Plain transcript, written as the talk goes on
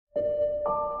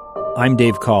I'm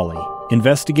Dave Cawley,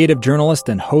 investigative journalist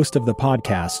and host of the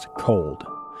podcast Cold.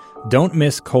 Don't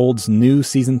miss Cold's new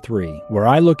Season 3, where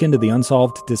I look into the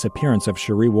unsolved disappearance of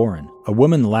Sheree Warren, a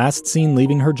woman last seen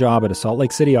leaving her job at a Salt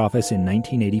Lake City office in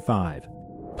 1985.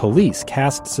 Police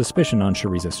cast suspicion on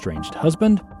Sheree's estranged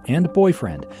husband and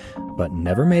boyfriend, but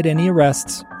never made any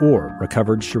arrests or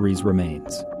recovered Sheree's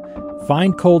remains.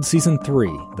 Find Cold Season 3,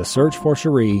 The Search for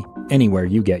Sheree, anywhere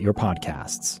you get your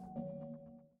podcasts.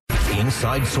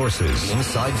 Inside Sources on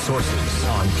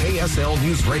KSL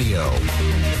News Radio.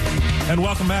 And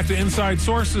welcome back to Inside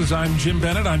Sources. I'm Jim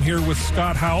Bennett. I'm here with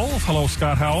Scott Howell. Hello,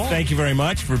 Scott Howell. Thank you very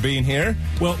much for being here.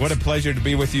 Well, what a pleasure to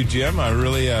be with you, Jim. I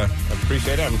really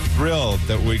appreciate it. I'm thrilled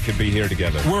that we could be here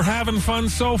together. We're having fun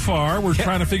so far. We're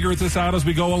trying to figure this out as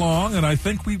we go along, and I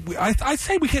think I'd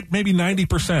say we hit maybe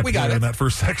 90%. We got it in that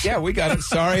first section. Yeah, we got it.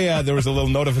 Sorry, there was a little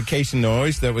notification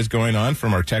noise that was going on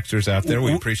from our texters out there.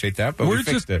 We appreciate that, but we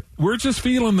fixed it. We're just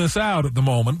feeling this out at the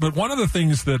moment, but one of the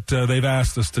things that they've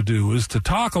asked us to do is to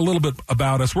talk a little bit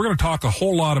about us. We're going to talk a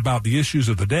whole lot about the issues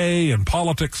of the day and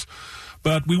politics,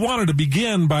 but we wanted to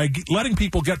begin by letting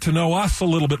people get to know us a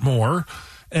little bit more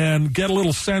and get a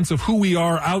little sense of who we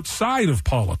are outside of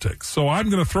politics. So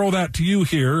I'm going to throw that to you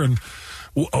here, and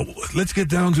let's get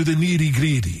down to the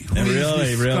nitty-gritty.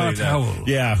 Really? Scott Howell.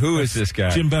 Yeah, who is this guy?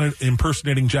 Jim Bennett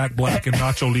impersonating Jack Black in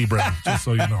Nacho Libre, just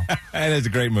so you know. That is a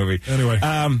great movie. Anyway.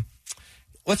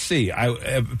 Let's see.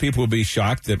 People will be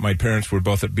shocked that my parents were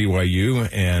both at BYU,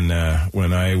 and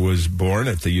when I was born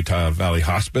at the Utah Valley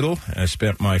Hospital, I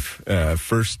spent my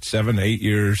first 7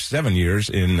 years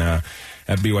in at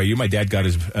BYU. My dad got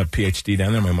his PhD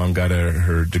down there. My mom got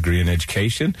her degree in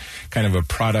education, kind of a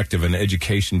product of an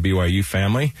education BYU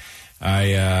family.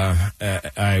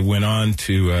 I went on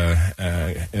to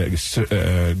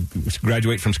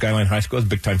graduate from Skyline High School. I was a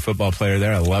big-time football player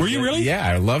there. I loved it. Were you really? Yeah,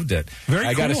 I loved it. Very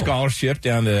I got a scholarship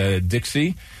down to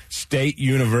Dixie State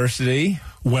University.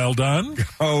 Well done.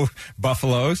 Go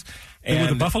Buffaloes. They were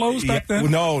the Buffaloes back then?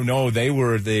 No, they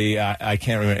were the, I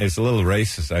can't remember, it's a little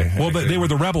racist. They were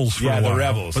the Rebels for a while. Yeah, the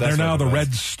Rebels. But they're now the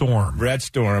Red Storm. Red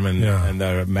Storm and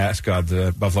the mascot,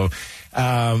 the Buffalo.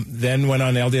 Then went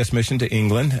on LDS mission to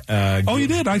England. You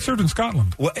did? I served in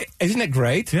Scotland. Well, isn't it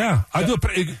great? Yeah. I do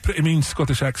a mean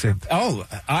Scottish accent. Oh,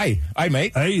 aye,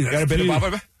 mate. Aye, got a bit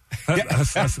of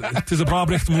It is a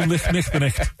Brabrecht moonlicht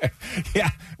nicht. Yeah,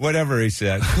 whatever he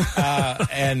said.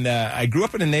 And I grew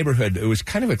up in a neighborhood. It was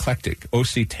kind of eclectic.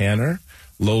 O.C. Tanner,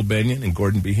 Lowell Benyon, and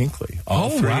Gordon B. Hinckley. All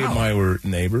three of my were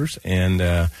neighbors,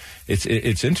 and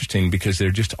it's interesting because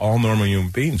they're just all normal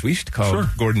human beings. We used to call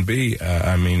Gordon B.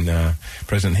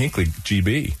 President Hinckley,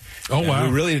 GB. Oh, wow.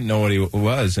 We really didn't know what he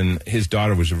was, and his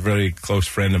daughter was a very close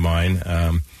friend of mine.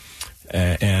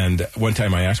 And one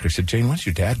time I asked her, I said, Jane, what's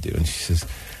your dad do? And she says,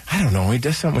 I don't know. He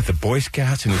does something with the Boy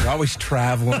Scouts, and he's always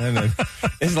traveling. And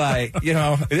it's like,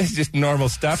 this is just normal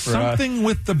stuff for us. Something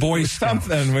with the Boy Scouts.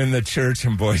 Something with the church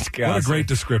and Boy Scouts. What a great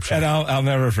description. And I'll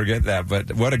never forget that.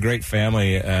 But what a great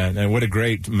family, and what a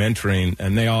great mentoring.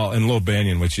 And Lowell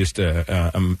Benyon was just he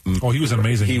was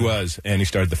amazing. He was, and he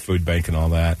started the food bank and all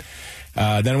that.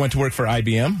 Then I went to work for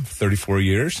IBM, 34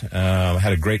 years.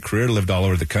 Had a great career, lived all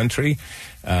over the country.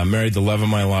 Married the love of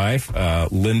my life,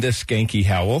 Linda Skanky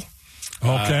Howell.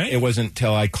 Okay. It wasn't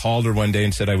until I called her one day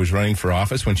and said I was running for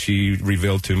office when she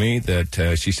revealed to me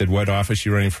that she said, what office are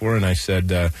you running for? And I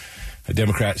said, a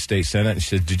Democrat state Senate. And she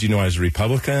said, did you know I was a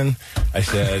Republican? I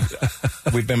said,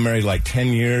 we've been married like 10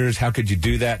 years. How could you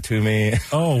do that to me?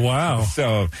 Oh, wow.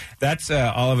 So that's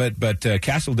all of it. But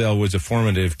Castledale was a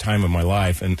formative time of my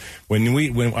life. And when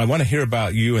I want to hear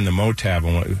about you and the Motab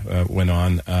and what went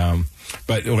on.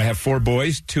 But I have 4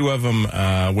 boys. 2 of them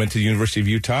went to the University of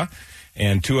Utah.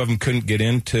 And 2 of them couldn't get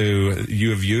into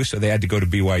U of U, so they had to go to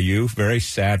BYU. Very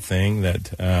sad thing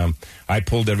that I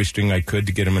pulled every string I could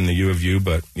to get them in the U of U,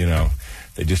 but,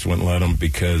 they just wouldn't let them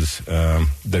because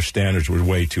their standards were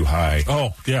way too high. Oh,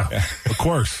 yeah, of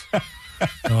course.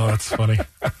 Oh, that's funny.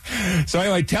 So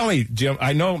anyway, tell me, Jim,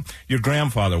 I know your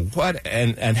grandfather. What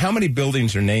and how many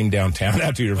buildings are named downtown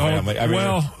after your family?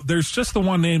 There's just the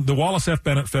one named, the Wallace F.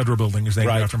 Bennett Federal Building is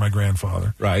named after my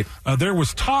grandfather. Right. There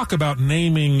was talk about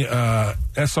naming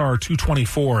SR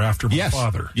 224 after my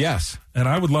father. Yes. And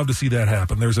I would love to see that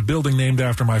happen. There's a building named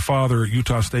after my father at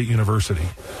Utah State University.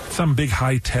 Some big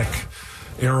high-tech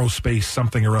aerospace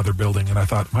something or other building, and I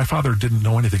thought my father didn't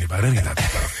know anything about any of that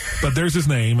stuff. But there's his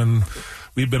name, and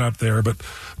we've been up there. But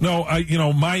no, how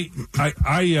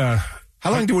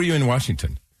long were you in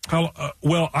Washington?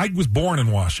 Well, I was born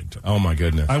in Washington. Oh, my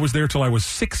goodness. I was there till I was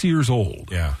 6 years old.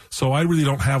 Yeah. So I really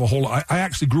don't have a whole... I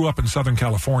actually grew up in Southern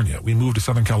California. We moved to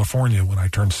Southern California when I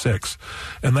turned 6.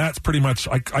 And that's pretty much...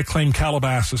 I claim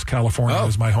Calabasas, California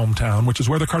as my hometown, which is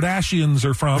where the Kardashians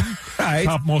are from. Right.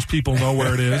 Most people know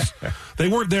where it is. They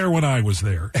weren't there when I was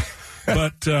there.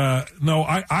 But no,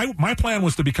 my plan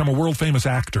was to become a world-famous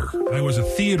actor. I was a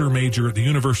theater major at the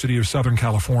University of Southern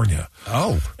California.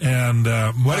 Oh, and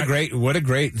what a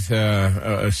great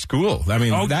school! I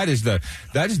mean, that is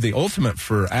the ultimate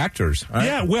for actors. Right?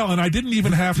 Yeah, well, and I didn't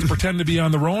even have to pretend to be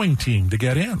on the rowing team to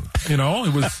get in. You know,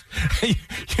 it was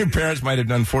your parents might have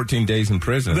done 14 days in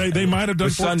prison. They might have done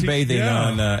with sunbathing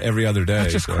on every other day.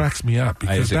 That just cracks me up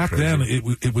because back then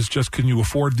it was just, can you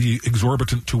afford the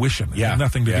exorbitant tuition? It had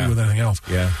nothing to do with anything else.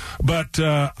 Yeah. But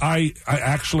I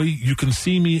actually, you can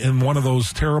see me in one of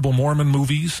those terrible Mormon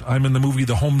movies. I'm in the movie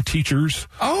The Home Teachers.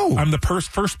 Oh. I'm the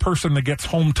first person that gets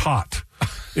home taught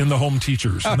in The Home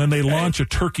Teachers. And then they launch a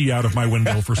turkey out of my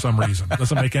window for some reason.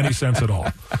 Doesn't make any sense at all.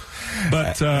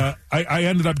 But I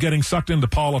ended up getting sucked into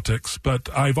politics. But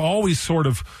I've always sort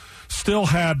of still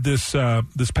had this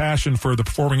passion for the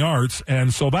performing arts.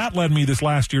 And so that led me this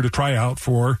last year to try out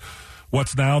for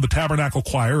what's now the Tabernacle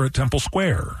Choir at Temple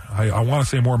Square. I want to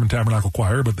say Mormon Tabernacle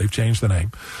Choir, but they've changed the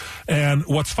name. And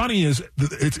what's funny is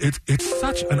it's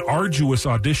such an arduous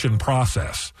audition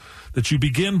process that you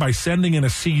begin by sending in a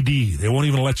CD. They won't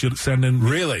even let you send in.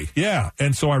 Really? Yeah.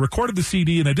 And so I recorded the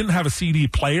CD, and I didn't have a CD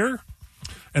player.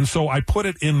 And so I put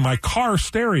it in my car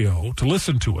stereo to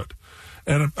listen to it.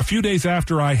 And a few days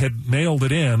after I had mailed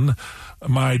it in,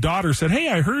 my daughter said, "Hey,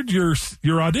 I heard your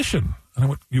audition." And I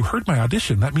went, "You heard my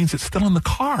audition? That means it's still in the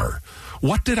car.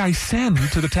 What did I send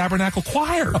to the Tabernacle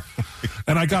Choir?"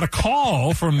 And I got a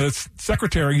call from the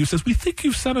secretary who says, "We think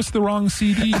you've sent us the wrong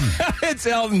CD." It's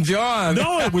Elton John.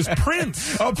 No, it was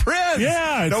Prince. Oh, Prince.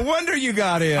 Yeah. No wonder you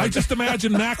got in. I just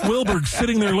imagine Mac Wilberg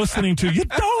sitting there listening to, "You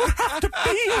don't have to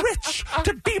be rich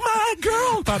to be my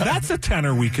girl." Now, that's a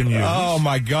tenor we can use. Oh,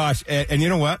 my gosh. And you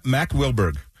know what? Mac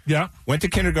Wilberg. Yeah. Went to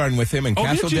kindergarten with him in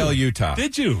Castledale, Utah.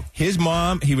 Did you? His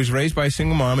mom, he was raised by a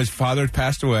single mom. His father had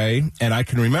passed away. And I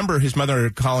can remember his mother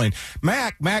calling,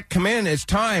 Mac, come in. It's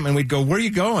time. And we'd go, "Where are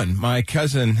you going?" My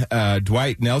cousin,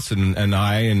 Dwight Nelson, and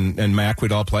I and Mac,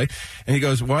 we'd all play. And he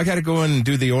goes, "Well, I got to go in and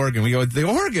do the organ." We go, "The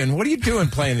organ? What are you doing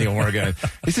playing the organ?"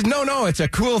 He says, No, it's a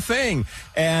cool thing.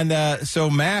 And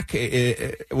so Mac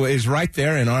is right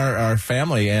there in our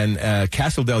family. And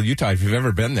Castledale, Utah, if you've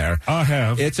ever been there. I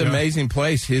have. It's an amazing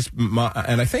place. His mom,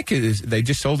 and I think they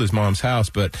just sold his mom's house,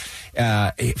 but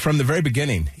from the very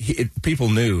beginning, people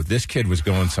knew this kid was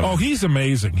going somewhere. Oh, he's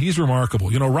amazing. He's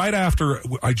remarkable. You know, right after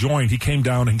I joined, he came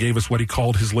down and gave us what he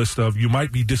called his list of "you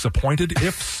might be disappointed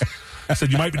ifs." I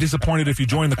said, "You might be disappointed if you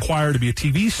join the choir to be a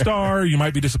TV star. You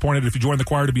might be disappointed if you join the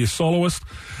choir to be a soloist."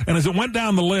 And as it went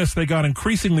down the list, they got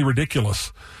increasingly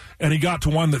ridiculous. And he got to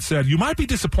one that said, "You might be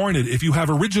disappointed if you have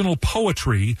original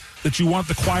poetry that you want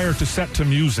the choir to set to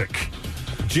music."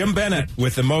 Jim Bennett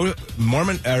with the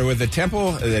Mormon with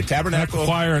the Tabernacle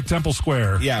Choir at Temple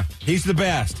Square. Yeah, he's the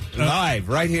best. Live,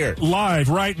 right here. Live,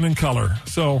 right and in color.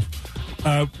 So,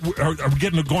 are we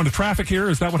going to traffic here?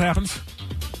 Is that what happens?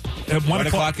 At 1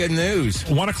 o'clock in news.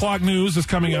 1 o'clock news is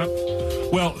coming up.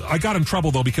 Well, I got in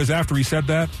trouble, though, because after he said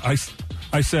that,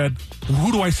 I said,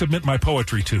 "Who do I submit my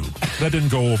poetry to?" That didn't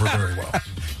go over very well.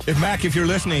 Mac, if you're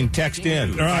listening, text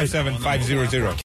in. All right. 57500.